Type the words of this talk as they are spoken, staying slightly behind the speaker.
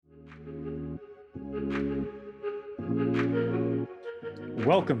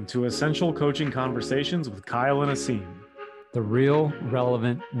Welcome to Essential Coaching Conversations with Kyle and Asim. The real,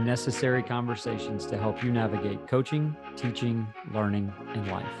 relevant, necessary conversations to help you navigate coaching, teaching, learning, and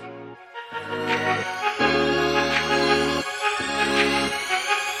life.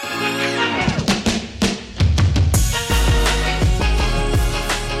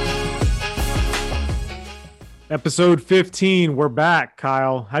 Episode 15, we're back,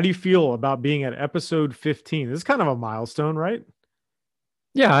 Kyle. How do you feel about being at episode 15? This is kind of a milestone, right?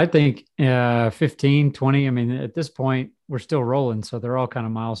 Yeah, I think 15, 20. I mean, at this point, we're still rolling. So they're all kind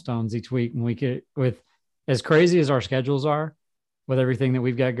of milestones each week. And we get with as crazy as our schedules are with everything that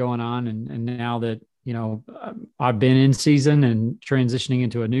we've got going on. And now that, I've been in season and transitioning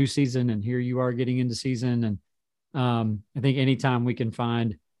into a new season, and here you are getting into season. And I think anytime we can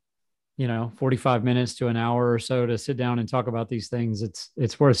find 45 minutes to an hour or so to sit down and talk about these things,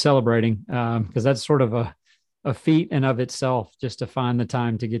 it's worth celebrating, because that's sort of a feat in of itself just to find the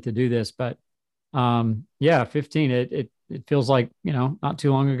time to get to do this. But 15, it feels like, not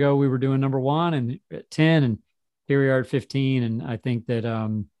too long ago we were doing number 1 and at 10, and here we are at 15. And I think that,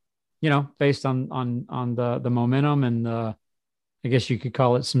 based on the momentum and I guess you could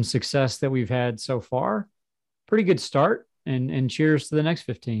call it some success that we've had so far, pretty good start, and cheers to the next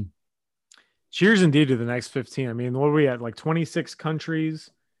 15. Cheers indeed to the next 15. I mean, what are we at? Like 26 countries,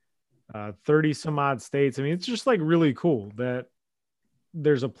 30 some odd states. I mean, it's just like really cool that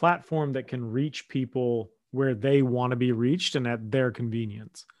there's a platform that can reach people where they want to be reached and at their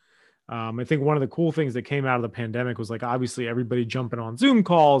convenience. I think one of the cool things that came out of the pandemic was like, obviously everybody jumping on Zoom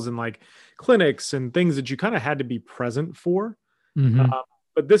calls and like clinics and things that you kind of had to be present for. Mm-hmm.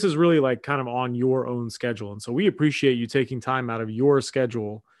 But this is really like kind of on your own schedule. And so we appreciate you taking time out of your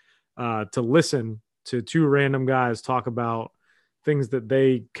schedule to listen to two random guys talk about things that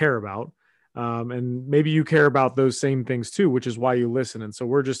they care about. And maybe you care about those same things too, which is why you listen. And so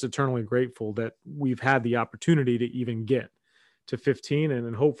we're just eternally grateful that we've had the opportunity to even get to 15,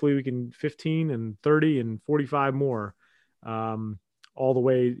 and hopefully we can 15 and 30 and 45 more, all the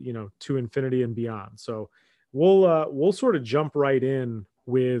way, to infinity and beyond. So we'll sort of jump right in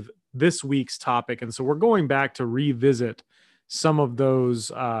with this week's topic. And so we're going back to revisit some of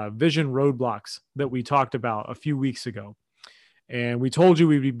those vision roadblocks that we talked about a few weeks ago. And we told you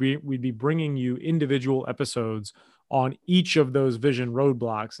we'd be bringing you individual episodes on each of those vision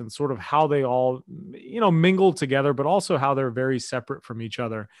roadblocks and sort of how they all, mingle together, but also how they're very separate from each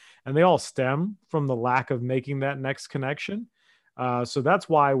other. And they all stem from the lack of making that next connection. So that's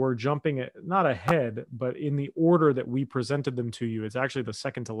why we're jumping not ahead, but in the order that we presented them to you. It's actually the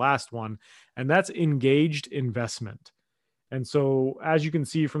second to last one, and that's engaged investment. And so, as you can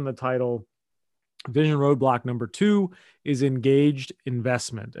see from the title, vision roadblock number 2 is engaged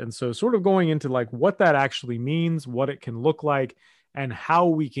investment. And so sort of going into like what that actually means, what it can look like, and how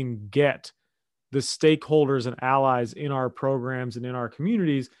we can get the stakeholders and allies in our programs and in our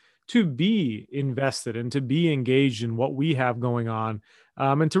communities to be invested and to be engaged in what we have going on,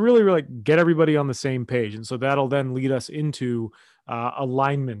 and to really get everybody on the same page. And so that'll then lead us into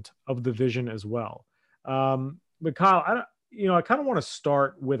alignment of the vision as well. But Kyle, I kind of want to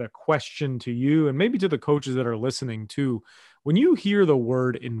start with a question to you and maybe to the coaches that are listening too. When you hear the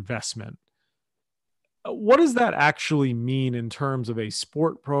word investment, what does that actually mean in terms of a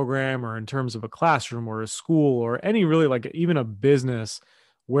sport program or in terms of a classroom or a school or any really like even a business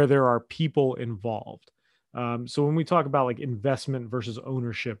where there are people involved? So when we talk about like investment versus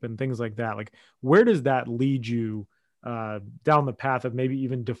ownership and things like that, like where does that lead you down the path of maybe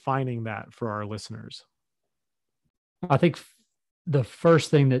even defining that for our listeners? I think the first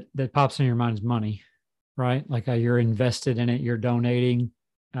thing that pops in your mind is money, right? Like you're invested in it, you're donating,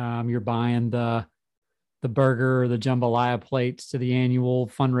 you're buying the burger or the jambalaya plates to the annual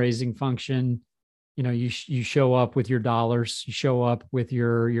fundraising function. You show up with your dollars, you show up with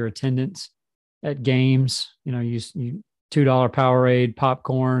your attendance at games, you $2 Powerade,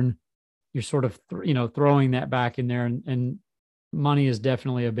 popcorn, you're sort of, throwing that back in there, and money is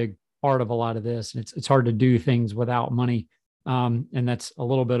definitely a big part of a lot of this. And it's hard to do things without money. And that's a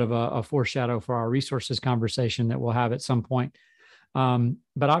little bit of a foreshadow for our resources conversation that we'll have at some point. But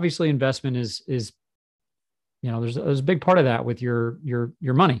obviously investment is, there's a big part of that with your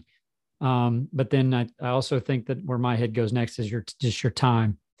money. But then I also think that where my head goes next is just your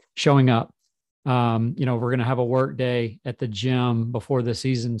time showing up. We're going to have a work day at the gym before the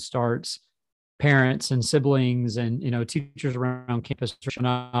season starts. Parents and siblings and, teachers around campus are showing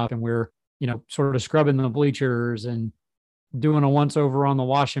up, and we're, sort of scrubbing the bleachers and doing a once over on the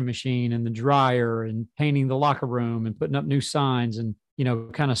washing machine and the dryer and painting the locker room and putting up new signs and,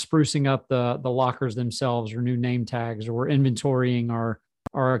 kind of sprucing up the lockers themselves or new name tags, or we're inventorying our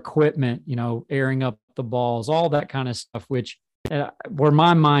our equipment, airing up the balls, all that kind of stuff, which where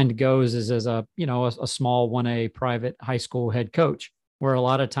my mind goes is as a small 1A private high school head coach, where a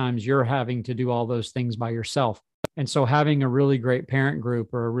lot of times you're having to do all those things by yourself. And so having a really great parent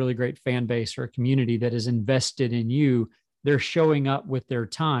group or a really great fan base or a community that is invested in you, they're showing up with their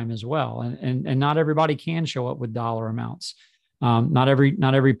time as well. And not everybody can show up with dollar amounts. Not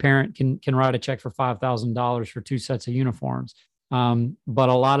every parent can write a check for $5,000 for 2 sets of uniforms. But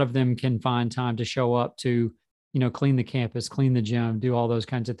a lot of them can find time to show up to, clean the campus, clean the gym, do all those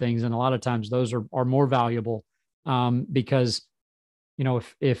kinds of things. And a lot of times those are more valuable because,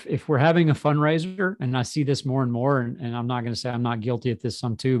 if we're having a fundraiser, and I see this more and more, and I'm not going to say I'm not guilty at this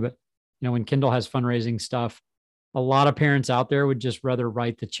some too, but, when Kendall has fundraising stuff, a lot of parents out there would just rather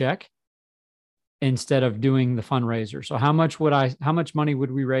write the check instead of doing the fundraiser. So how much money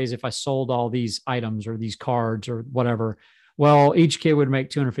would we raise if I sold all these items or these cards or whatever? Well, each kid would make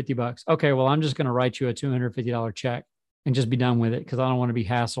 $250. Okay, well, I'm just going to write you a $250 check and just be done with it because I don't want to be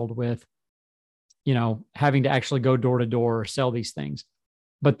hassled with, having to actually go door to door or sell these things.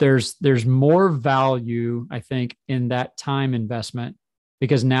 But there's more value, I think, in that time investment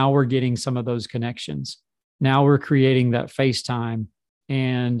because now we're getting some of those connections. Now we're creating that FaceTime.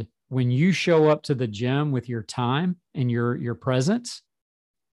 And when you show up to the gym with your time and your presence,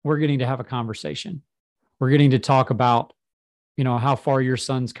 we're getting to have a conversation. We're getting to talk about, how far your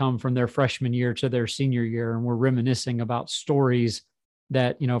sons come from their freshman year to their senior year. And we're reminiscing about stories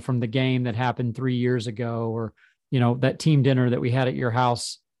that, from the game that happened 3 years ago, or, that team dinner that we had at your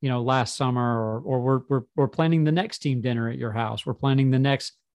house, last summer, or we're planning the next team dinner at your house. We're planning the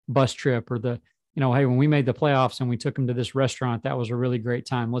next bus trip or the, hey, when we made the playoffs and we took them to this restaurant, that was a really great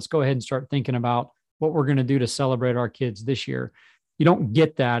time. Let's go ahead and start thinking about what we're going to do to celebrate our kids this year. You don't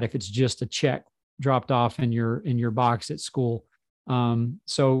get that if it's just a check dropped off in your box at school.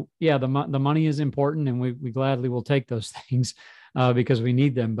 So yeah, the money is important, and we gladly will take those things because we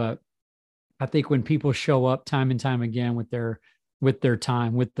need them. But I think when people show up time and time again with their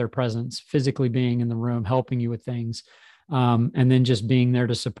time, with their presence, physically being in the room, helping you with things, and then just being there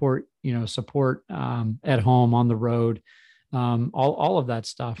to support at home, on the road, all of that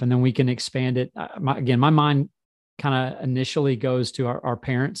stuff. And then we can expand it. My mind kind of initially goes to our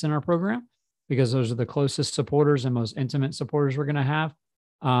parents in our program, because those are the closest supporters and most intimate supporters we're going to have.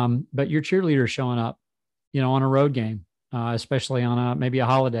 But your cheerleaders showing up, on a road game, especially on maybe a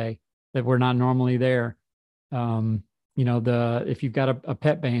holiday that we're not normally there. If you've got a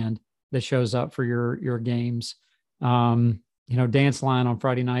pet band that shows up for your games, dance line on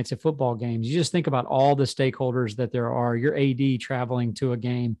Friday nights at football games. You just think about all the stakeholders that there are. Your AD traveling to a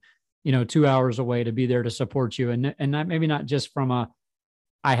game, 2 hours away to be there to support you, and maybe not just from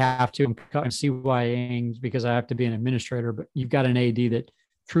I have to cut CYAing because I have to be an administrator, but you've got an AD that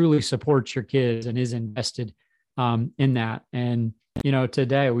truly supports your kids and is invested in that. And,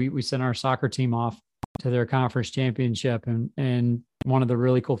 today we sent our soccer team off to their conference championship. And one of the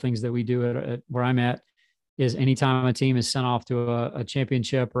really cool things that we do at where I'm at is anytime a team is sent off to a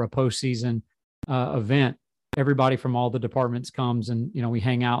championship or a postseason event, everybody from all the departments comes and, we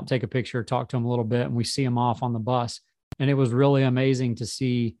hang out, take a picture, talk to them a little bit, and we see them off on the bus. And it was really amazing to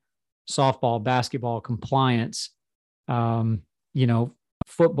see softball, basketball, compliance,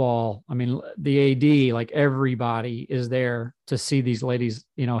 football. I mean, the AD, like everybody is there to see these ladies,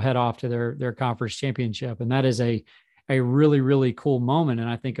 head off to their conference championship. And that is a really, really cool moment. And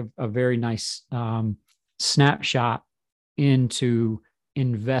I think a very nice snapshot into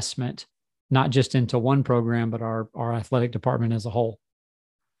investment, not just into one program, but our athletic department as a whole.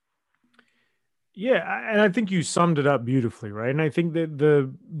 Yeah, and I think you summed it up beautifully, right? And I think that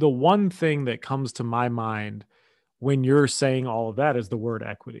the one thing that comes to my mind when you're saying all of that is the word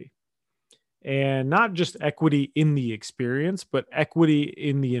equity. And not just equity in the experience, but equity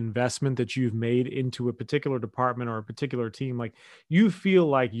in the investment that you've made into a particular department or a particular team. Like, you feel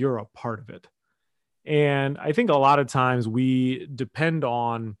like you're a part of it. And I think a lot of times we depend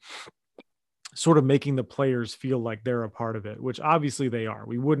on sort of making the players feel like they're a part of it, which obviously they are.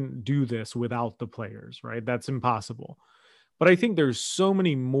 We wouldn't do this without the players, right? That's impossible. But I think there's so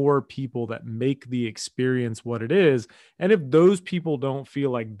many more people that make the experience what it is. And if those people don't feel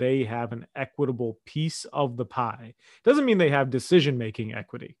like they have an equitable piece of the pie, it doesn't mean they have decision-making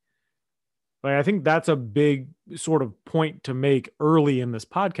equity. Like, I think that's a big sort of point to make early in this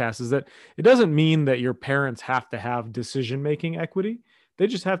podcast, is that it doesn't mean that your parents have to have decision-making equity. They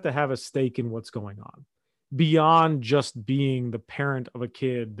just have to have a stake in what's going on beyond just being the parent of a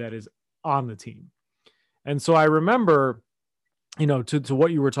kid that is on the team. And so I remember to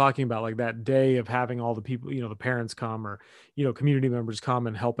what you were talking about, like that day of having all the people, the parents come, or, community members come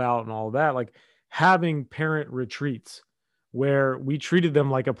and help out and all of that, like having parent retreats where we treated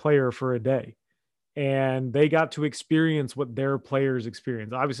them like a player for a day and they got to experience what their players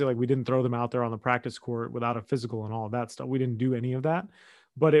experience. Obviously, like we didn't throw them out there on the practice court without a physical and all of that stuff. We didn't do any of that.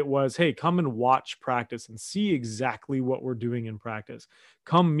 But it was, hey, come and watch practice and see exactly what we're doing in practice.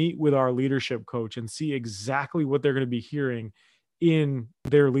 Come meet with our leadership coach and see exactly what they're going to be hearing in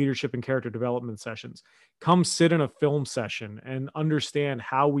their leadership and character development sessions. Come sit in a film session and understand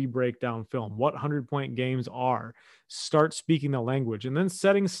how we break down film, what 100-point games are. Start speaking the language, and then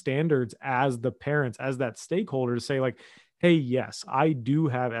setting standards as the parents, as that stakeholder, to say like, hey, yes, I do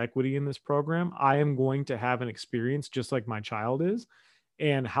have equity in this program. I am going to have an experience just like my child is.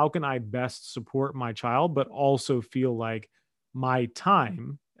 And how can I best support my child, but also feel like my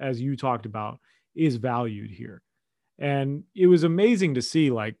time, as you talked about, is valued here. And it was amazing to see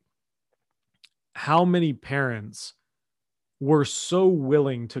like how many parents were so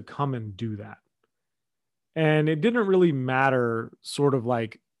willing to come and do that. And it didn't really matter sort of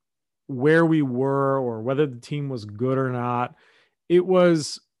like where we were or whether the team was good or not. It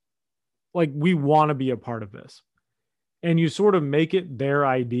was like, we want to be a part of this. And you sort of make it their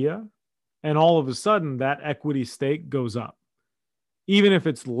idea. And all of a sudden that equity stake goes up. Even if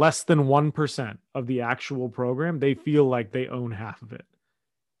it's less than 1% of the actual program, they feel like they own half of it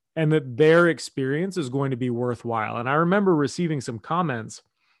and that their experience is going to be worthwhile. And I remember receiving some comments,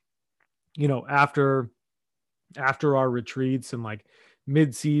 after our retreats and like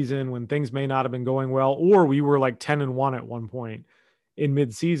mid-season when things may not have been going well, or we were like 10-1 at one point in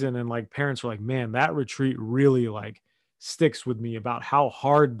mid-season. And like parents were like, man, that retreat really like sticks with me about how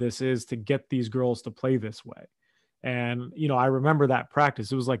hard this is to get these girls to play this way. And, I remember that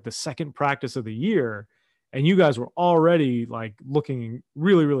practice. It was like the second practice of the year. And you guys were already like looking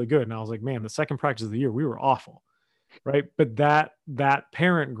really, really good. And I was like, man, the second practice of the year, we were awful. Right. But that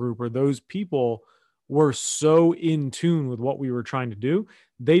parent group or those people were so in tune with what we were trying to do.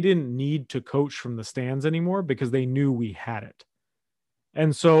 They didn't need to coach from the stands anymore because they knew we had it.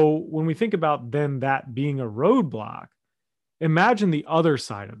 And so when we think about then that being a roadblock, imagine the other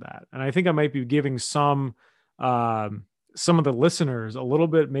side of that. And I think I might be giving some of the listeners a little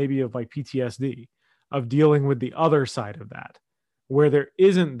bit maybe of like PTSD of dealing with the other side of that, where there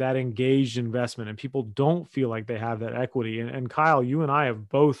isn't that engaged investment and people don't feel like they have that equity. And Kyle, you and I have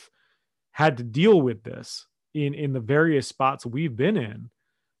both had to deal with this in the various spots we've been in,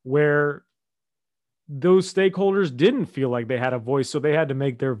 where those stakeholders didn't feel like they had a voice, so they had to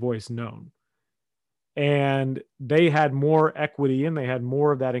make their voice known. And they had more equity and they had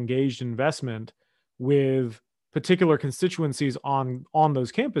more of that engaged investment with particular constituencies on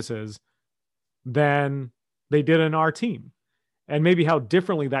those campuses than they did in our team. And maybe how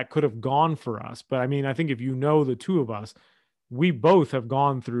differently that could have gone for us. But I mean, I think if you know the two of us, we both have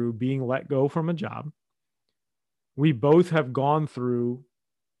gone through being let go from a job. We both have gone through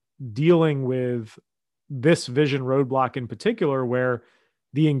dealing with this vision roadblock in particular, where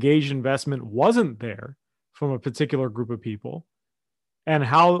the engaged investment wasn't there from a particular group of people, and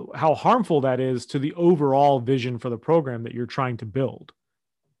how harmful that is to the overall vision for the program that you're trying to build.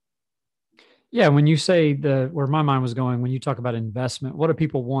 Yeah, when you say where my mind was going, when you talk about investment, what do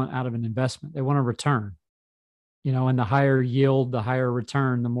people want out of an investment? They want a return, and the higher yield, the higher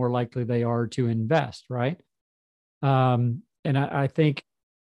return, the more likely they are to invest, right? And I think,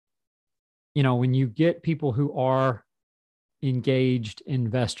 when you get people who are engaged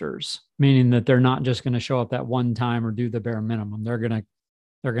investors, meaning that they're not just going to show up that one time or do the bare minimum, they're going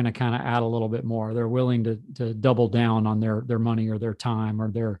to kind of add a little bit more. They're willing to double down on their money or their time or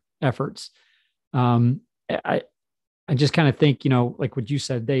their efforts. I just kind of think, like what you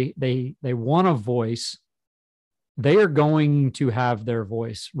said, they want a voice. They are going to have their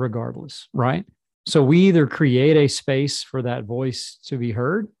voice regardless, right? So we either create a space for that voice to be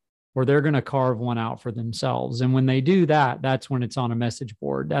heard, or they're going to carve one out for themselves. And when they do that, that's when it's on a message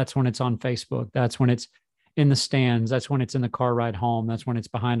board. That's when it's on Facebook. That's when it's in the stands. That's when it's in the car ride home. That's when it's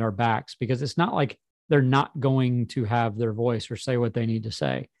behind our backs, because it's not like they're not going to have their voice or say what they need to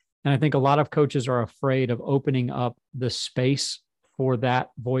say. And I think a lot of coaches are afraid of opening up the space for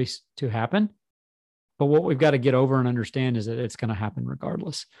that voice to happen. But what we've got to get over and understand is that it's going to happen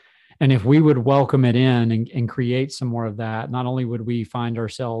regardless. And if we would welcome it in and create some more of that, not only would we find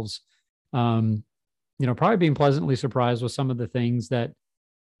ourselves, probably being pleasantly surprised with some of the things that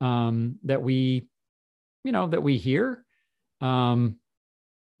we hear.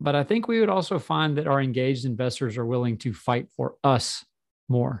 But I think we would also find that our engaged investors are willing to fight for us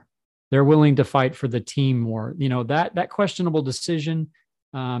more. They're willing to fight for the team more. That questionable decision,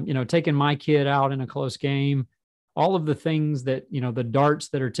 taking my kid out in a close game, all of the things that, the darts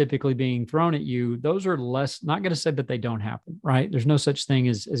that are typically being thrown at you, those are less, not going to say that they don't happen, right? There's no such thing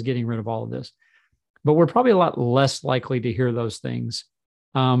as getting rid of all of this, but we're probably a lot less likely to hear those things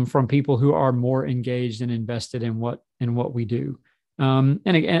from people who are more engaged and invested in what we do. And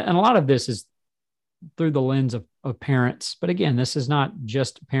a lot of this is through the lens of parents. But again, this is not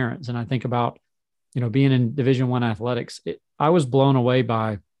just parents. And I think about, being in Division I athletics, I was blown away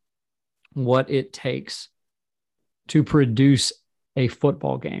by what it takes to produce a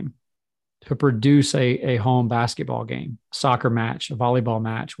football game, to produce a home basketball game, soccer match, a volleyball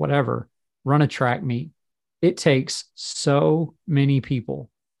match, whatever, run a track meet. It takes so many people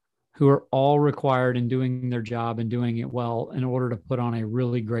who are all required in doing their job and doing it well in order to put on a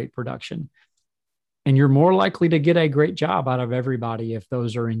really great production. And you're more likely to get a great job out of everybody if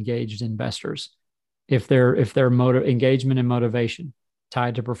those are engaged investors, if their engagement and motivation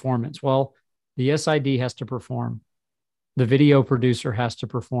tied to performance. Well, the SID has to perform. The video producer has to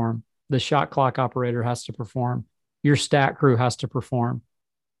perform. The shot clock operator has to perform. Your stat crew has to perform.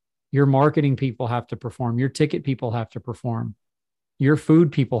 Your marketing people have to perform. Your ticket people have to perform. Your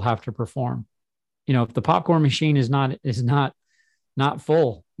food people have to perform. If the popcorn machine is not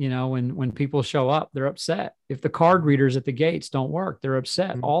full, when people show up, they're upset. If the card readers at the gates don't work, they're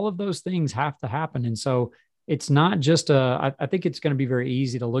upset. Mm-hmm. All of those things have to happen. And so it's not just I think it's going to be very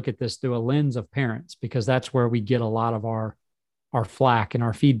easy to look at this through a lens of parents, because that's where we get a lot of our flack and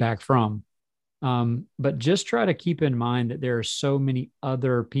our feedback from. But just try to keep in mind that there are so many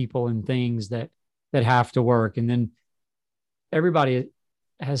other people and things that have to work. And then everybody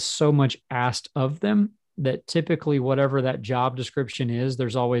has so much asked of them that typically whatever that job description is,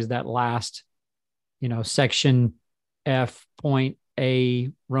 there's always that last, section F point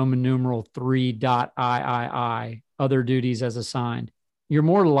A Roman numeral 3.III, other duties as assigned. You're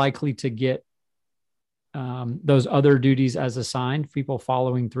more likely to get those other duties as assigned, people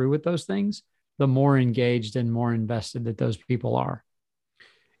following through with those things, the more engaged and more invested that those people are.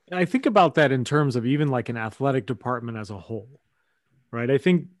 And I think about that in terms of even like an athletic department as a whole, right? I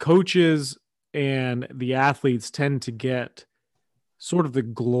think coaches and the athletes tend to get sort of the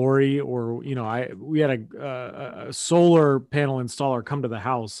glory, or, we had a solar panel installer come to the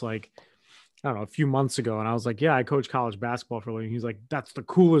house, like, I don't know, a few months ago. And I was like, yeah, I coach college basketball for a living. He's like, that's the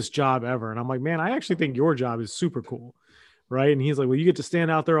coolest job ever. And I'm like, man, I actually think your job is super cool. Right. And he's like, well, you get to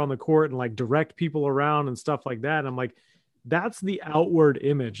stand out there on the court and like direct people around and stuff like that. And I'm like, that's the outward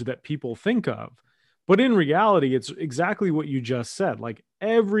image that people think of. But in reality, it's exactly what you just said. Like,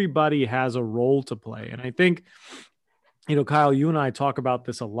 everybody has a role to play. And I think, Kyle, you and I talk about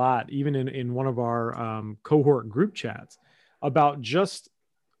this a lot, even in one of our cohort group chats, about just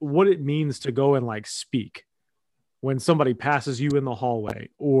what it means to go and like speak when somebody passes you in the hallway,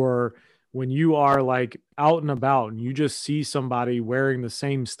 or when you are like out and about and you just see somebody wearing the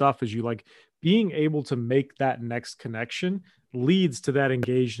same stuff as you. Like, being able to make that next connection leads to that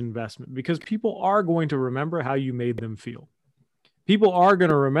engaged investment, because people are going to remember how you made them feel. People are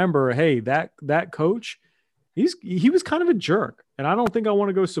going to remember, hey, that coach, he was kind of a jerk, and I don't think I want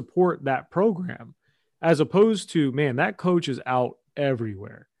to go support that program, as opposed to, man, that coach is out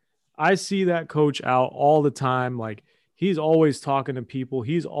everywhere. I see that coach out all the time. Like, he's always talking to people.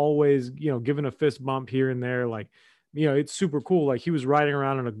 He's always, giving a fist bump here and there. Like, it's super cool. Like, he was riding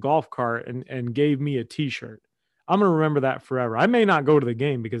around in a golf cart and gave me a t-shirt. I'm going to remember that forever. I may not go to the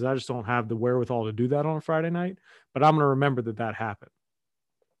game because I just don't have the wherewithal to do that on a Friday night, but I'm going to remember that happened.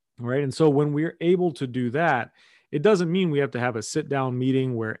 Right. And so when we're able to do that, it doesn't mean we have to have a sit down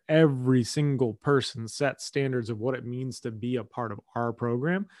meeting where every single person sets standards of what it means to be a part of our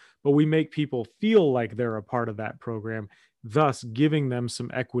program, but we make people feel like they're a part of that program, thus giving them some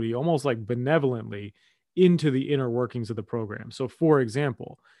equity, almost like benevolently, into the inner workings of the program. So, for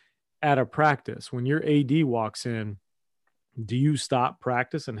example, at a practice, when your AD walks in, do you stop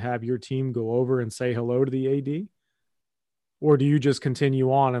practice and have your team go over and say hello to the AD? Or do you just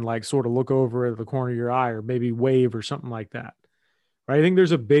continue on and like sort of look over at the corner of your eye, or maybe wave or something like that? Right? I think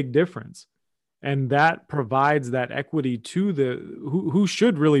there's a big difference. And that provides that equity to the who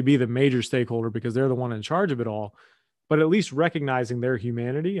should really be the major stakeholder, because they're the one in charge of it all, but at least recognizing their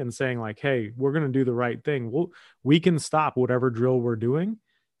humanity and saying like, hey, we're going to do the right thing. We can stop whatever drill we're doing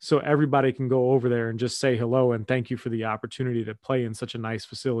so everybody can go over there and just say hello and thank you for the opportunity to play in such a nice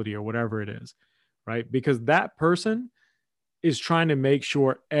facility or whatever it is, right? Because that person is trying to make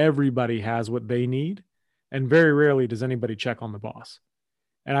sure everybody has what they need. And very rarely does anybody check on the boss.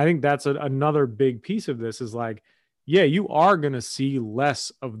 And I think that's another big piece of this, is like, yeah, you are going to see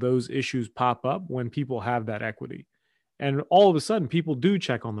less of those issues pop up when people have that equity. And all of a sudden, people do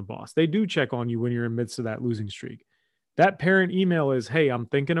check on the boss. They do check on you when you're in the midst of that losing streak. That parent email is, hey, I'm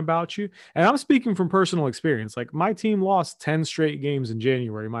thinking about you. And I'm speaking from personal experience. Like my team lost 10 straight games in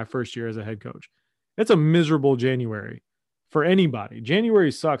January, my first year as a head coach. It's a miserable January for anybody.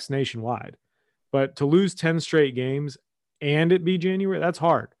 January sucks nationwide, but to lose 10 straight games and it be January, that's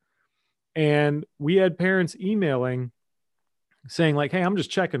hard. And we had parents emailing saying, like, hey, I'm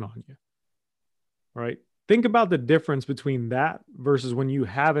just checking on you. Right. Think about the difference between that versus when you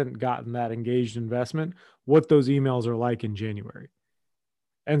haven't gotten that engaged investment, what those emails are like in January.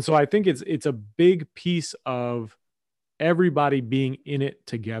 And so I think it's a big piece of everybody being in it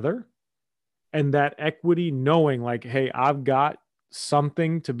together, and that equity, knowing like, hey, I've got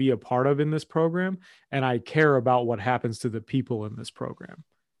something to be a part of in this program, and I care about what happens to the people in this program.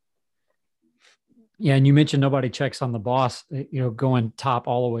 Yeah, and you mentioned nobody checks on the boss, going top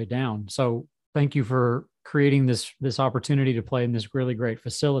all the way down. So thank you for creating this opportunity to play in this really great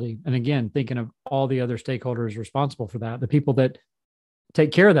facility. And again, thinking of all the other stakeholders responsible for that, the people that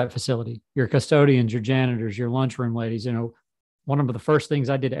take care of that facility, your custodians, your janitors, your lunchroom ladies. One of the first things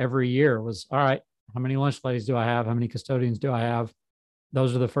I did every year was, all right, how many lunch ladies do I have? How many custodians do I have?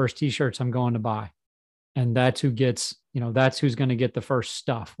 Those are the first t-shirts I'm going to buy. And that's who gets, that's who's going to get the first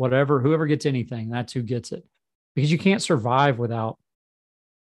stuff, whoever gets anything, that's who gets it, because you can't survive without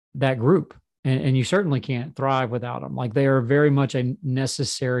that group. And you certainly can't thrive without them. Like they are very much a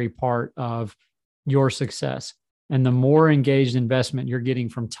necessary part of your success. And the more engaged investment you're getting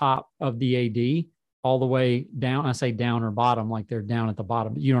from top of the AD all the way down, I say down or bottom, like they're down at the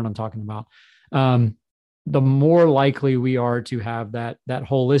bottom, but you know what I'm talking about. The more likely we are to have that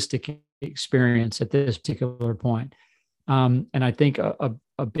holistic experience at this particular point. And I think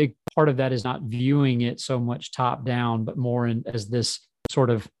a big part of that is not viewing it so much top down, but more as this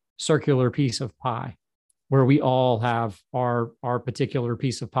sort of circular piece of pie where we all have our particular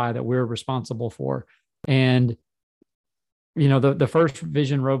piece of pie that we're responsible for. And, the first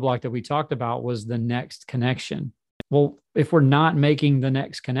vision roadblock that we talked about was the next connection. Well, if we're not making the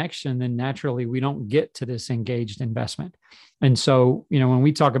next connection, then naturally we don't get to this engaged investment. And so, when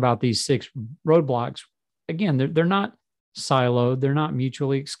we talk about these 6 roadblocks, again, they're not siloed, they're not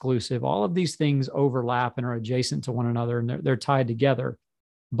mutually exclusive. All of these things overlap and are adjacent to one another, and they're tied together.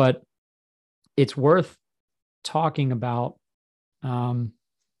 But it's worth talking about, in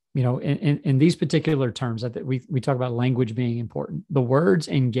these particular terms. That we talk about language being important. The words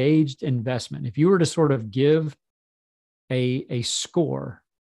engaged investment. If you were to sort of give a score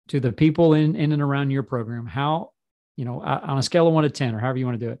to the people in and around your program, how, on a scale of 1 to 10, or however you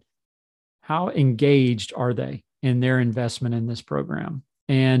want to do it, how engaged are they in their investment in this program?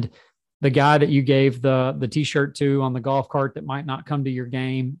 And the guy that you gave the t-shirt to on the golf cart that might not come to your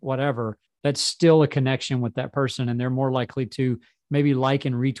game, whatever, that's still a connection with that person. And they're more likely to maybe like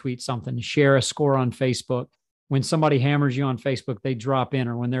and retweet something, share a score on Facebook. When somebody hammers you on Facebook, they drop in,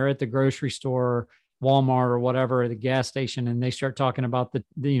 or when they're at the grocery store, Walmart or whatever, at the gas station, and they start talking about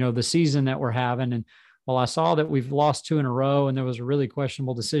the season that we're having. And well, I saw that we've lost 2 in a row and there was a really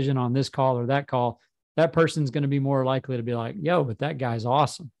questionable decision on this call or that call. That person's going to be more likely to be like, yo, but that guy's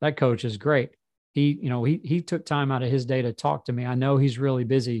awesome. That coach is great. He took time out of his day to talk to me. I know he's really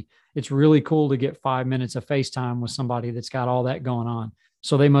busy. It's really cool to get 5 minutes of FaceTime with somebody that's got all that going on.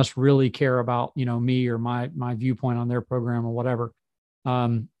 So they must really care about, me or my viewpoint on their program or whatever.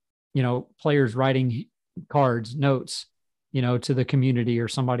 Players writing cards, notes, to the community or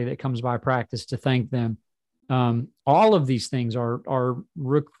somebody that comes by practice to thank them. All of these things are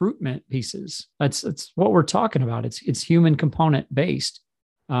recruitment pieces. That's what we're talking about. It's human component based.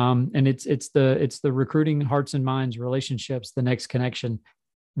 And it's the recruiting hearts and minds relationships, the next connection.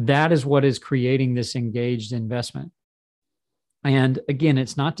 That is what is creating this engaged investment. And again,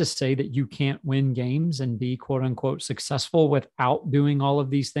 it's not to say that you can't win games and be quote unquote successful without doing all of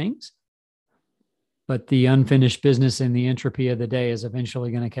these things. But the unfinished business and the entropy of the day is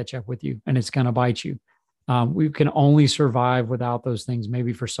eventually going to catch up with you, and it's going to bite you. We can only survive without those things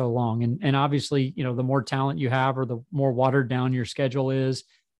maybe for so long. And obviously, the more talent you have or the more watered down your schedule is,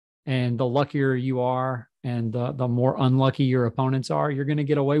 and the luckier you are and the more unlucky your opponents are, you're going to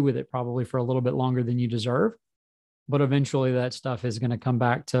get away with it probably for a little bit longer than you deserve. But eventually that stuff is going to come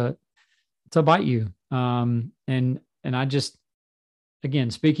back to bite you. And I just,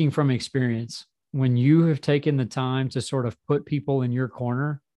 again, speaking from experience, when you have taken the time to sort of put people in your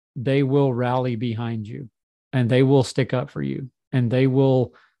corner, they will rally behind you and they will stick up for you, and they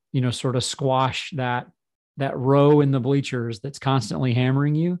will, sort of squash that row in the bleachers that's constantly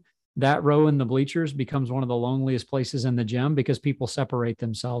hammering you. that row in the bleachers becomes one of the loneliest places in the gym because people separate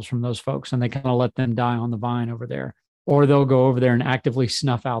themselves from those folks and they kind of let them die on the vine over there. Or they'll go over there and actively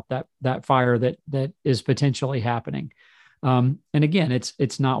snuff out that fire that is potentially happening. And again,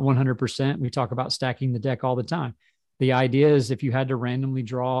 it's not 100%. We talk about stacking the deck all the time. The idea is if you had to randomly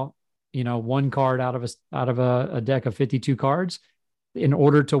draw, one card out of a deck of 52 cards, in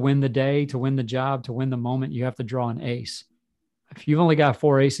order to win the day, to win the job, to win the moment, you have to draw an ace. If you've only got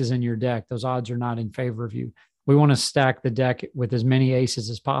 4 aces in your deck, those odds are not in favor of you. We want to stack the deck with as many aces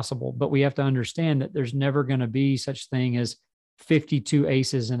as possible, but we have to understand that there's never going to be such thing as 52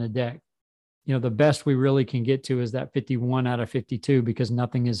 aces in a deck. The best we really can get to is that 51 out of 52 because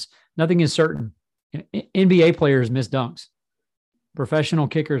nothing is certain. NBA players miss dunks. Professional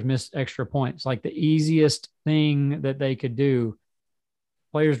kickers miss extra points. Like the easiest thing that they could do,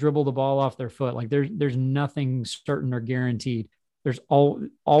 players dribble the ball off their foot. Like there's nothing certain or guaranteed. There's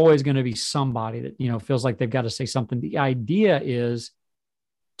always going to be somebody that, feels like they've got to say something. The idea is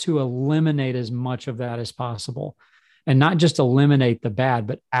to eliminate as much of that as possible and not just eliminate the bad,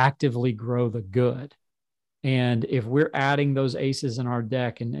 but actively grow the good. And if we're adding those aces in our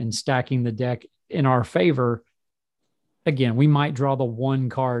deck and stacking the deck in our favor, again, we might draw the one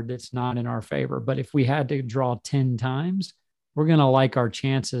card that's not in our favor. But if we had to draw 10 times, we're going to like our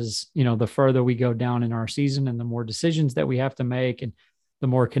chances, the further we go down in our season and the more decisions that we have to make and the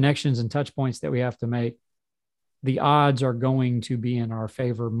more connections and touch points that we have to make, the odds are going to be in our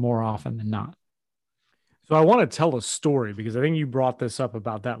favor more often than not. So I want to tell a story because I think you brought this up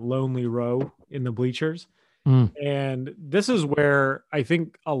about that lonely row in the bleachers. And this is where I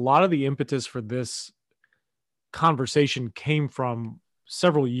think a lot of the impetus for this conversation came from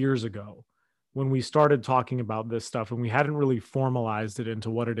several years ago when we started talking about this stuff and we hadn't really formalized it into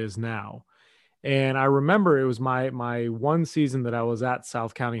what it is now. And I remember it was my one season that I was at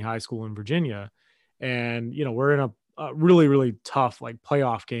South County High School in Virginia. And, we're in a really, really tough like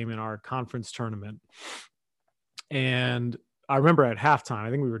playoff game in our conference tournament. And I remember at halftime, I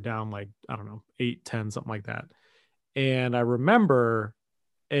think we were down like, 8-10, something like that. And I remember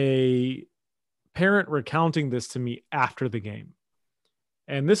a parent recounting this to me after the game.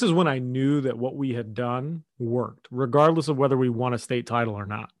 And this is when I knew that what we had done worked, regardless of whether we won a state title or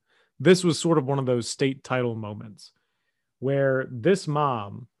not. This was sort of one of those state title moments where this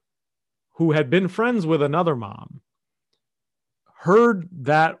mom, who had been friends with another mom, heard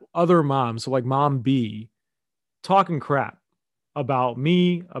that other mom, so like mom B, talking crap about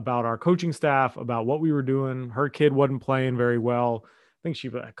me, about our coaching staff, about what we were doing. Her kid wasn't playing very well. I think she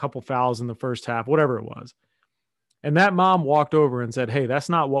had a couple fouls in the first half, whatever it was. And that mom walked over and said, "Hey, that's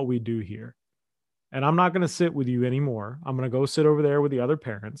not what we do here. And I'm not going to sit with you anymore. I'm going to go sit over there with the other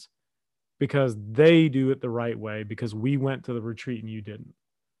parents because they do it the right way because we went to the retreat and you didn't."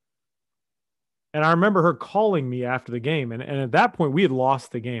 And I remember her calling me after the game. And at that point, we had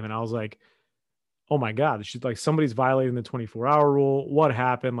lost the game. And I was like, oh my God, she's like, somebody's violating the 24-hour rule. What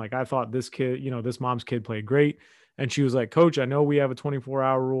happened? Like, I thought this kid, this mom's kid played great. And she was like, "Coach, I know we have a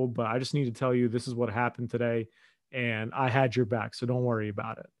 24-hour rule, but I just need to tell you this is what happened today. And I had your back, so don't worry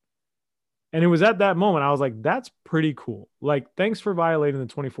about it." And it was at that moment, I was like, that's pretty cool. Like, thanks for violating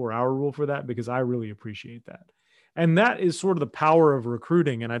the 24-hour rule for that, because I really appreciate that. And that is sort of the power of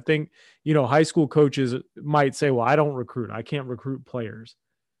recruiting. And I think, high school coaches might say, well, I don't recruit. I can't recruit players,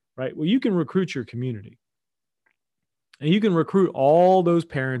 right? Well, you can recruit your community. And you can recruit all those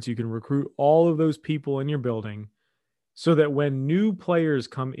parents. You can recruit all of those people in your building so that when new players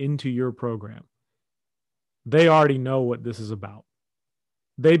come into your program, they already know what this is about.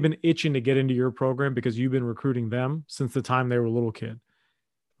 They've been itching to get into your program because you've been recruiting them since the time they were a little kid,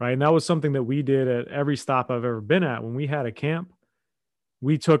 right? And that was something that we did at every stop I've ever been at. When we had a camp,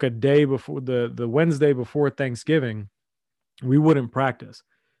 we took a day before the Wednesday before Thanksgiving, we wouldn't practice.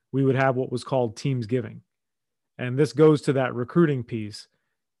 We would have what was called Teamsgiving. And this goes to that recruiting piece.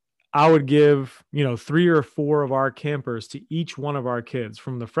 I would give, 3 or 4 of our campers to each one of our kids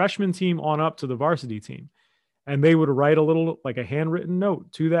from the freshman team on up to the varsity team. And they would write a little, like a handwritten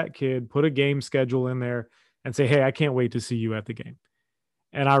note to that kid, put a game schedule in there and say, "Hey, I can't wait to see you at the game."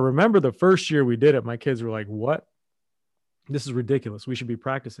 And I remember the first year we did it, my kids were like, "What? This is ridiculous. We should be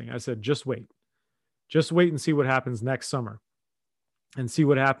practicing." I said, just wait and see what happens next summer and see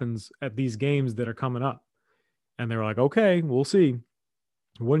what happens at these games that are coming up. And they were like, "Okay, we'll see."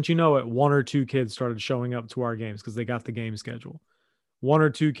 Wouldn't you know it, 1 or 2 kids started showing up to our games because they got the game schedule. 1 or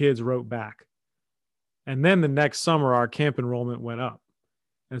 2 kids wrote back. And then the next summer, our camp enrollment went up.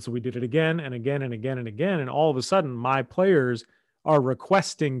 And so we did it again and again and again and again. And all of a sudden, my players are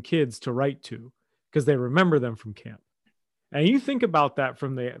requesting kids to write to because they remember them from camp. And you think about that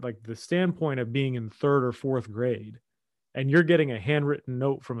from the standpoint of being in third or fourth grade, and you're getting a handwritten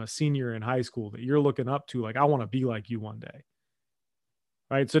note from a senior in high school that you're looking up to, like, I want to be like you one day.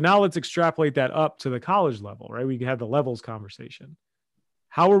 Right. So now let's extrapolate that up to the college level, right? We had the levels conversation.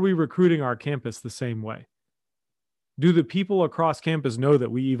 How are we recruiting our campus the same way? Do the people across campus know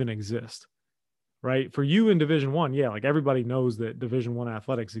that we even exist? Right? For you in Division One, yeah, like everybody knows that Division One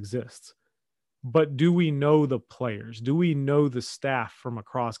athletics exists. But do we know the players? Do we know the staff from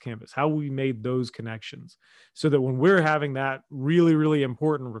across campus? How we made those connections so that when we're having that really, really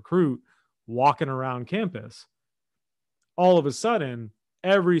important recruit walking around campus, all of a sudden,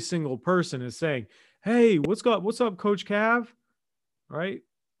 every single person is saying, "Hey, what's up, Coach Cav?" Right?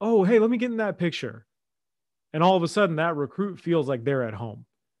 "Oh, hey, let me get in that picture." And all of a sudden, that recruit feels like they're at home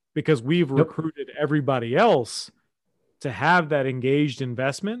because we've recruited everybody else to have that engaged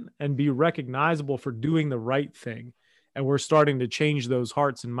investment and be recognizable for doing the right thing. And we're starting to change those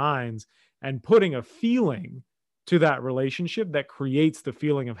hearts and minds and putting a feeling to that relationship that creates the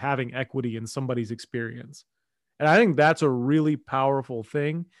feeling of having equity in somebody's experience. And I think that's a really powerful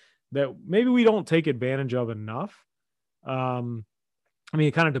thing that maybe we don't take advantage of enough. I mean,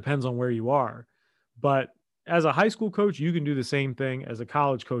 it kind of depends on where you are, but as a high school coach, you can do the same thing. As a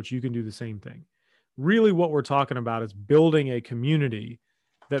college coach, you can do the same thing. Really, what we're talking about is building a community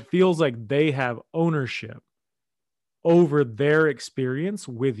that feels like they have ownership over their experience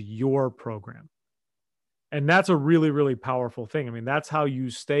with your program. And that's a really, really powerful thing. I mean, that's how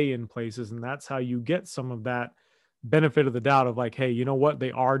you stay in places, and that's how you get some of that benefit of the doubt of like, hey, you know what?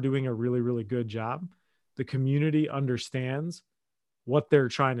 They are doing a really, really good job. The community understands what they're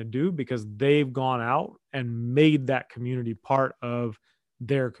trying to do because they've gone out and made that community part of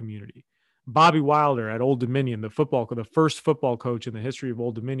their community. Bobby Wilder at Old Dominion, the first football coach in the history of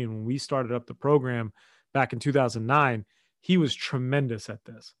Old Dominion, when we started up the program back in 2009, he was tremendous at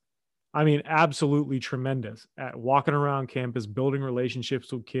this. I mean, absolutely tremendous at walking around campus, building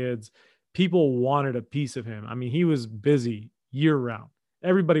relationships with kids. People wanted a piece of him. I mean, he was busy year round.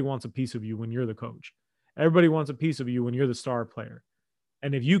 Everybody wants a piece of you when you're the coach. Everybody wants a piece of you when you're the star player.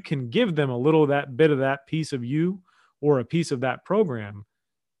 And if you can give them a little of that bit of that piece of you or a piece of that program,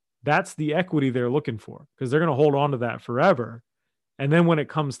 that's the equity they're looking for because they're going to hold on to that forever. And then when it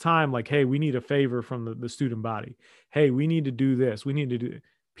comes time, like, hey, we need a favor from the student body. Hey, we need to do this. We need to do it.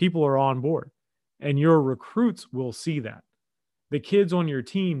 People are on board. And your recruits will see that. The kids on your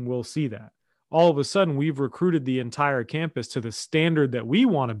team will see that. All of a sudden, we've recruited the entire campus to the standard that we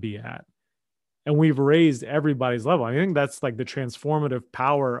want to be at. And we've raised everybody's level. I think that's like the transformative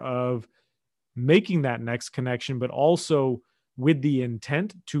power of making that next connection, but also with the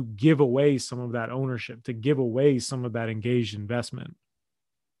intent to give away some of that ownership, to give away some of that engaged investment.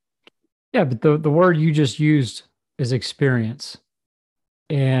 Yeah, but the word you just used is experience.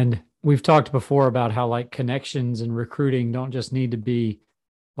 And we've talked before about how like connections and recruiting don't just need to be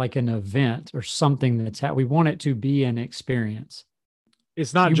like an event or something we want it to be an experience.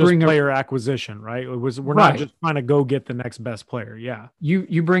 It's not just player acquisition, right? We're not just trying to go get the next best player. Yeah.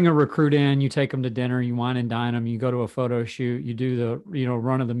 You bring a recruit in, you take them to dinner, you wine and dine them, you go to a photo shoot, you do the,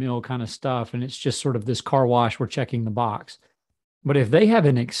 run of the mill kind of stuff. And it's just sort of this car wash. We're checking the box. But if they have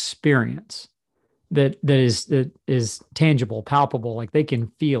an experience that is tangible, palpable, like they can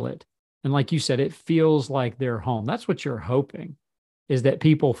feel it. And like you said, it feels like they're home. That's what you're hoping, is that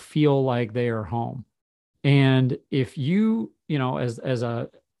people feel like they are home. And if you, as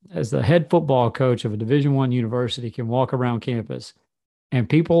the head football coach of a Division I university can walk around campus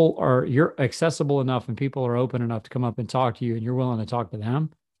and you're accessible enough and people are open enough to come up and talk to you and you're willing to talk to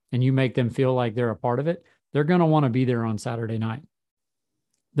them and you make them feel like they're a part of it, they're going to want to be there on Saturday night.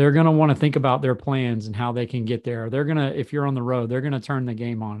 They're going to want to think about their plans and how they can get there. They're going to, if you're on the road, they're going to turn the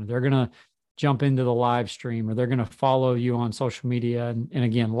game on. They're going to jump into the live stream, or they're going to follow you on social media and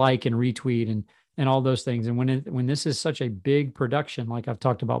again, like and retweet and all those things. And when this is such a big production, like I've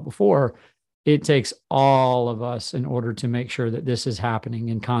talked about before, it takes all of us in order to make sure that this is happening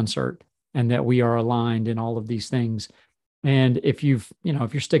in concert and that we are aligned in all of these things. And if you're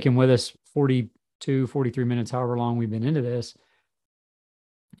sticking with us 42, 43 minutes, however long we've been into this,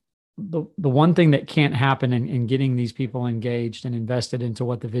 the one thing that can't happen in getting these people engaged and invested into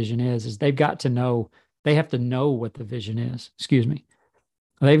what the vision is they have to know what the vision is. Excuse me.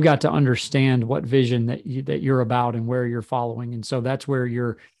 They've got to understand what vision that you're about and where you're following. And so that's where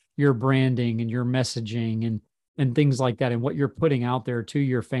your branding and your messaging and things like that, and what you're putting out there to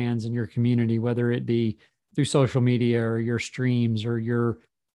your fans and your community, whether it be through social media or your streams or your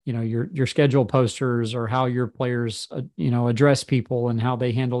schedule posters, or how your players, address people and how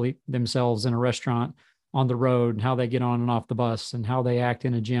they handle themselves in a restaurant, on the road and how they get on and off the bus and how they act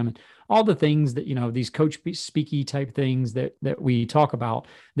in a gym and all the things that, these coach speaky type things that we talk about.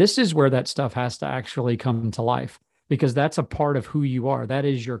 This is where that stuff has to actually come to life, because that's a part of who you are. That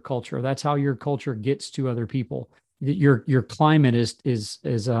is your culture. That's how your culture gets to other people. Your climate it's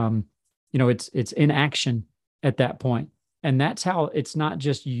in action at that point. And that's how it's not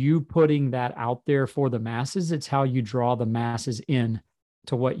just you putting that out there for the masses, it's how you draw the masses in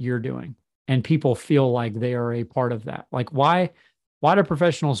to what you're doing. And people feel like they are a part of that. Like why do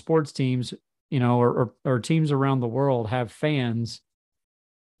professional sports teams, or teams around the world have fans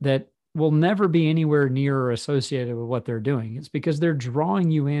that will never be anywhere near or associated with what they're doing? It's because they're drawing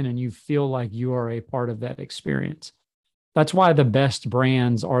you in and you feel like you are a part of that experience. That's why the best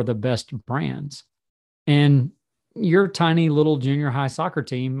brands are the best brands. And your tiny little junior high soccer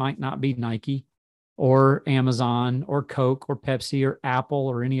team might not be Nike or Amazon or Coke or Pepsi or Apple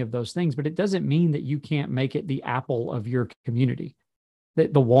or any of those things, but it doesn't mean that you can't make it the Apple of your community, the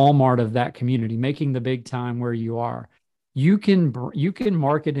Walmart of that community, making the big time where you are. You can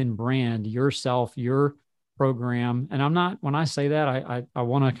market and brand yourself, your program. And when I say that, I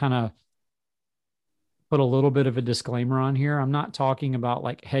want to kind of put a little bit of a disclaimer on here. I'm not talking about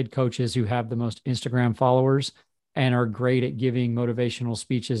like head coaches who have the most Instagram followers and are great at giving motivational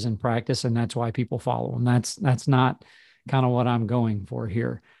speeches in practice, and that's why people follow them. That's not kind of what I'm going for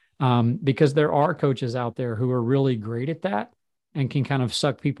here, because there are coaches out there who are really great at that and can kind of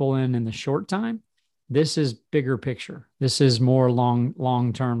suck people in the short time. This is bigger picture. This is more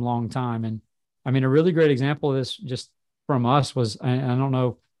long term, long time. And I mean, a really great example of this just from us was, I don't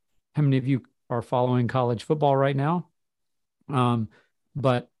know how many of you are following college football right now.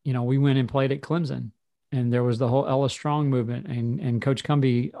 But we went and played at Clemson, and there was the whole Ella Strong movement, and Coach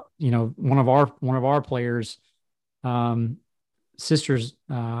Cumby, one of our players, sisters,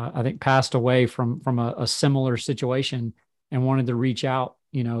 I think passed away from a similar situation and wanted to reach out,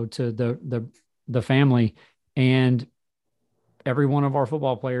 to the family. And every one of our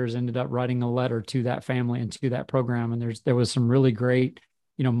football players ended up writing a letter to that family and to that program. And there was some really great,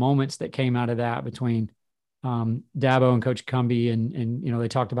 moments that came out of that between Dabo and Coach Cumby, and they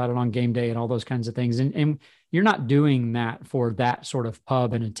talked about it on game day and all those kinds of things. And you're not doing that for that sort of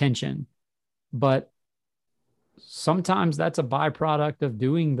pub and attention, but sometimes that's a byproduct of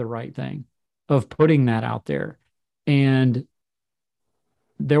doing the right thing, of putting that out there. And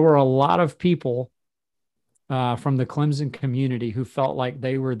there were a lot of people from the Clemson community who felt like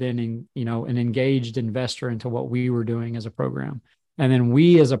they were then, an engaged investor into what we were doing as a program. And then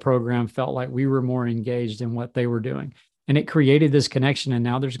we as a program felt like we were more engaged in what they were doing. And it created this connection. And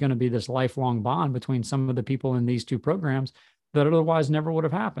now there's going to be this lifelong bond between some of the people in these two programs that otherwise never would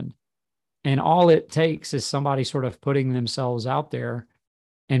have happened. And all it takes is somebody sort of putting themselves out there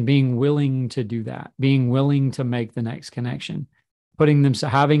and being willing to do that, being willing to make the next connection,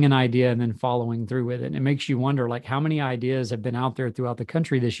 having an idea and then following through with it. And it makes you wonder, like, how many ideas have been out there throughout the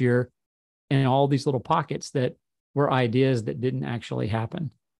country this year in all these little pockets that were ideas that didn't actually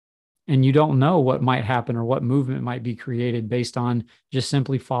happen. And you don't know what might happen or what movement might be created based on just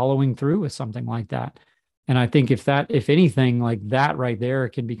simply following through with something like that. And I think if anything like that right there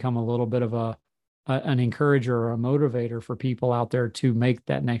can become a little bit of an encourager or a motivator for people out there to make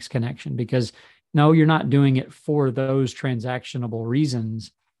that next connection, because no, you're not doing it for those transactionable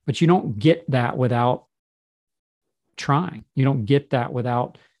reasons, but you don't get that without trying. You don't get that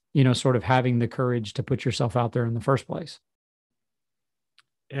without sort of having the courage to put yourself out there in the first place.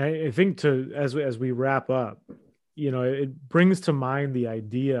 I think as we wrap up, it brings to mind the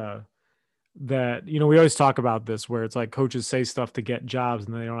idea that, we always talk about this, where it's like coaches say stuff to get jobs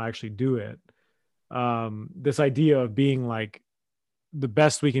and they don't actually do it. This idea of being like the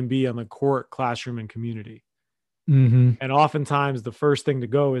best we can be on the court, classroom, and community. Mm-hmm. And oftentimes the first thing to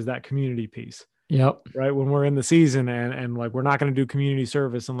go is that community piece. Yep. Right. When we're in the season and like, we're not going to do community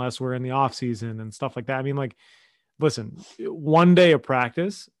service unless we're in the off season and stuff like that. I mean, like, listen, one day of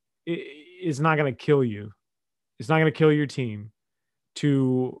practice is not going to kill you. It's not going to kill your team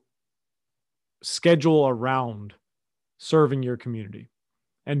to schedule around serving your community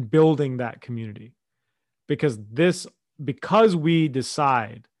and building that community, because we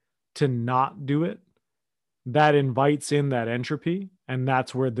decide to not do it, that invites in that entropy. And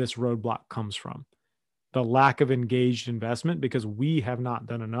that's where this roadblock comes from. The lack of engaged investment, because we have not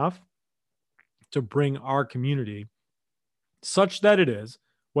done enough to bring our community such that it is,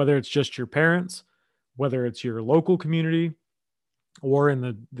 whether it's just your parents, whether it's your local community, or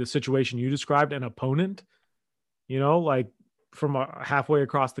in the situation you described, an opponent, like from halfway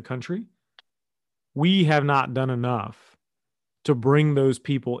across the country. We have not done enough to bring those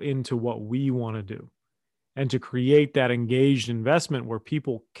people into what we want to do. and to create that engaged investment where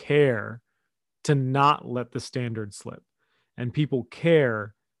people care to not let the standard slip, and people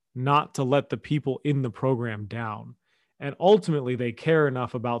care not to let the people in the program down. And ultimately, they care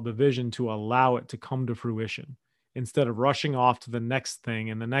enough about the vision to allow it to come to fruition instead of rushing off to the next thing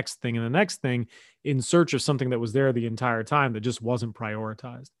and the next thing and the next thing in search of something that was there the entire time that just wasn't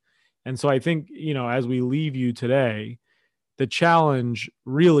prioritized. And so I think, as we leave you today, the challenge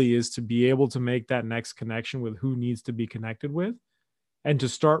really is to be able to make that next connection with who needs to be connected with, and to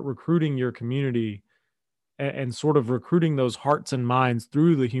start recruiting your community and sort of recruiting those hearts and minds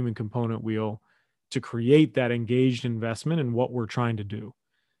through the human component wheel to create that engaged investment in what we're trying to do.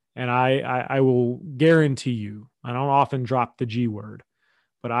 And I will guarantee you, I don't often drop the G word,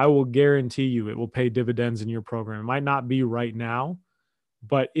 but I will guarantee you it will pay dividends in your program. It might not be right now,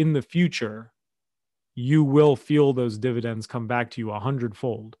 but in the future, you will feel those dividends come back to you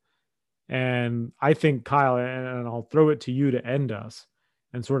 100-fold. And I think, Kyle, and I'll throw it to you to end us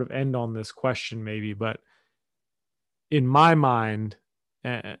and sort of end on this question maybe, but in my mind,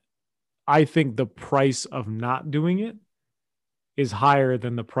 I think the price of not doing it is higher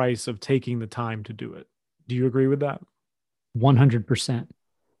than the price of taking the time to do it. Do you agree with that? 100%.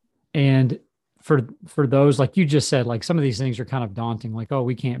 And for those, like you just said, like some of these things are kind of daunting, like, oh,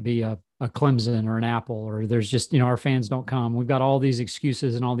 we can't be a Clemson or an Apple, or there's just, our fans don't come. We've got all these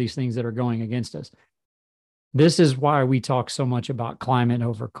excuses and all these things that are going against us. This is why we talk so much about climate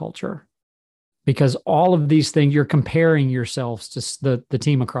over culture, because all of these things, you're comparing yourselves to the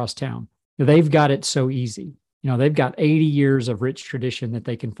team across town. They've got it so easy. They've got 80 years of rich tradition that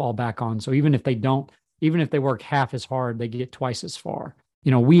they can fall back on. So even if they work half as hard, they get twice as far.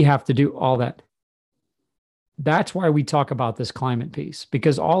 We have to do all that. That's why we talk about this climate piece,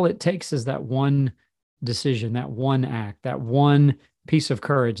 because all it takes is that one decision, that one act, that one piece of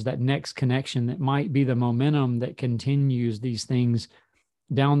courage, that next connection that might be the momentum that continues these things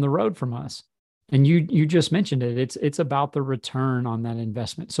down the road from us. And you just mentioned it. It's about the return on that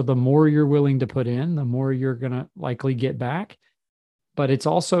investment. So the more you're willing to put in, the more you're going to likely get back. But it's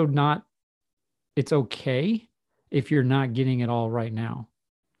also it's okay if you're not getting it all right now.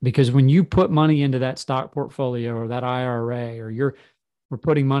 Because when you put money into that stock portfolio or that IRA, or we're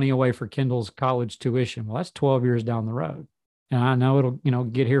putting money away for Kendall's college tuition, well, that's 12 years down the road. And I know it'll,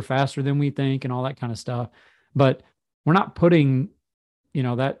 get here faster than we think and all that kind of stuff. But we're not putting,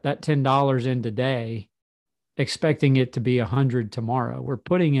 that $10 in today, expecting it to be 100 tomorrow. We're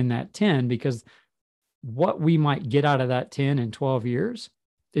putting in that 10 because what we might get out of that 10 in 12 years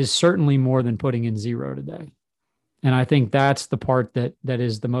is certainly more than putting in 0 today. And I think that's the part that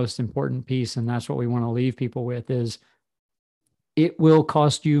is the most important piece. And that's what we want to leave people with is it will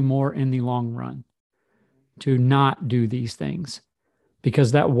cost you more in the long run to not do these things,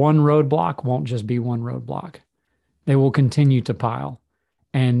 because that one roadblock won't just be one roadblock. They will continue to pile,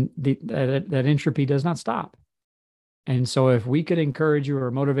 and that entropy does not stop. And so if we could encourage you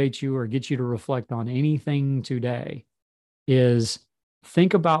or motivate you or get you to reflect on anything today, is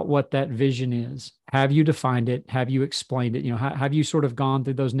think about what that vision is. Have you defined it? Have you explained it? Have you sort of gone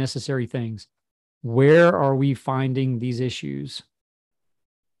through those necessary things? Where are we finding these issues?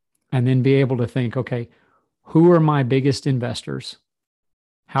 And then be able to think, okay, who are my biggest investors?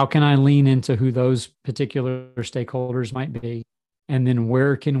 How can I lean into who those particular stakeholders might be? And then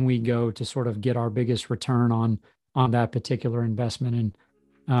where can we go to sort of get our biggest return on that particular investment?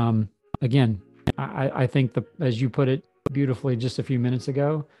 And again, I think as you put it beautifully just a few minutes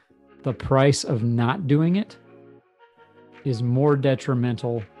ago, the price of not doing it is more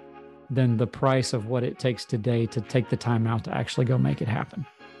detrimental than the price of what it takes today to take the time out to actually go make it happen.